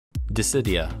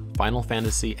Dissidia Final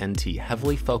Fantasy NT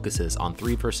heavily focuses on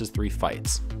 3 vs 3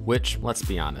 fights, which, let's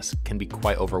be honest, can be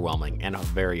quite overwhelming and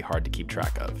very hard to keep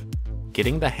track of.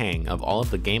 Getting the hang of all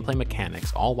of the gameplay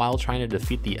mechanics all while trying to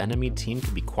defeat the enemy team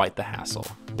can be quite the hassle.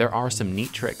 There are some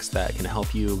neat tricks that can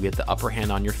help you get the upper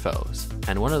hand on your foes,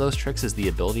 and one of those tricks is the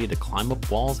ability to climb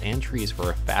up walls and trees for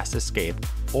a fast escape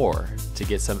or to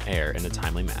get some air in a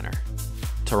timely manner.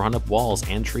 To run up walls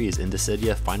and trees in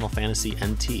Dissidia Final Fantasy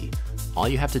NT, all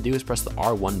you have to do is press the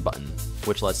R1 button,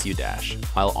 which lets you dash,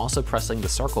 while also pressing the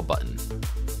circle button.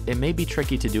 It may be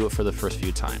tricky to do it for the first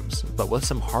few times, but with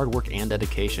some hard work and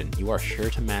dedication, you are sure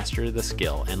to master the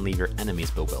skill and leave your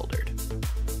enemies bewildered.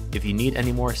 If you need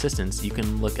any more assistance, you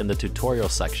can look in the tutorial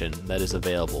section that is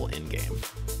available in-game.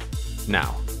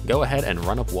 Now, go ahead and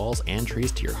run up walls and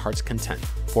trees to your heart's content.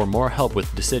 For more help with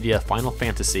Dissidia Final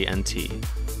Fantasy NT,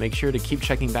 make sure to keep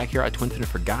checking back here at Twinfinite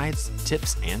for guides,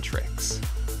 tips, and tricks.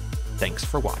 Thanks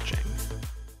for watching.